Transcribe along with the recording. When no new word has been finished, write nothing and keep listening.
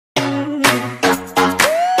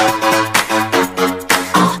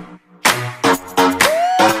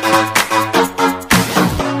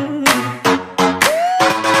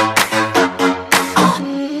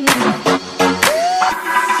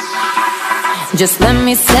Just let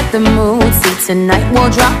me set the mood. See, tonight we'll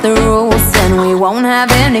drop the rules and we won't have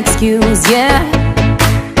an excuse, yeah.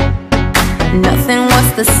 Nothing was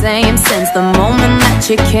the same since the moment that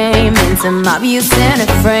you came into my view-centered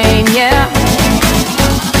frame, yeah.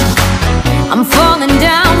 I'm falling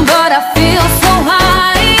down but I feel so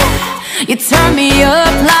high. You turn me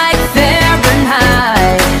up like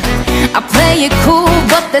Fahrenheit. I play it cool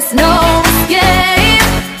but there's no escape.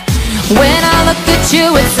 When I look at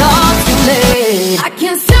you, it's all too late. I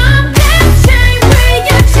can't stop this chain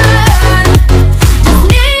reaction. Just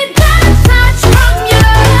need that touch from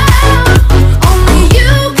you. Only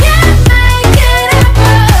you can make it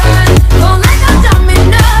happen. Go like a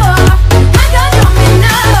domino, like a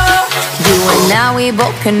domino. You and now we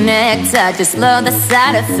both connect. I just love the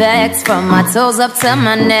side effects from my toes up to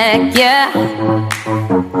my neck, yeah.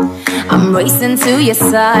 I'm racing to your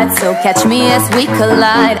side, so catch me as we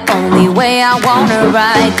collide. Only way I wanna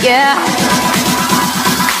ride, yeah.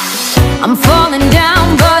 I'm falling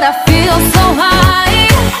down, but I feel so high.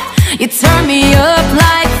 You turn me up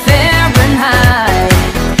like Fahrenheit.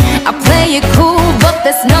 I play it cool, but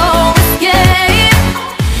there's no escape.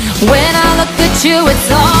 When I look at you,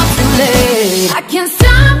 it's all too late. I can't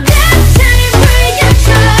stop this chain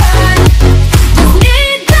reaction. Just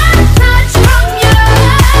need that touch from you.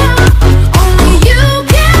 Only you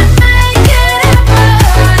can make it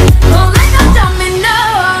happen. Go like a domino,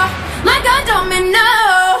 like a domino.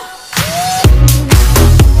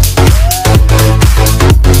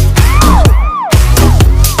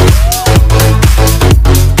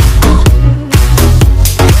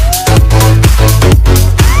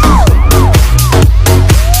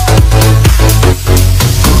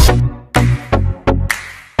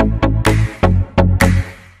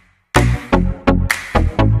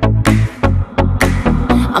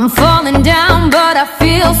 I'm falling down, but I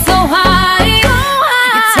feel so high.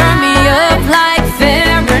 You turn me up like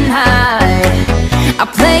Fahrenheit. I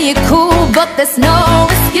play it cool, but there's no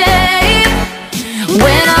escape.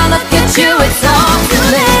 When I look at you, it's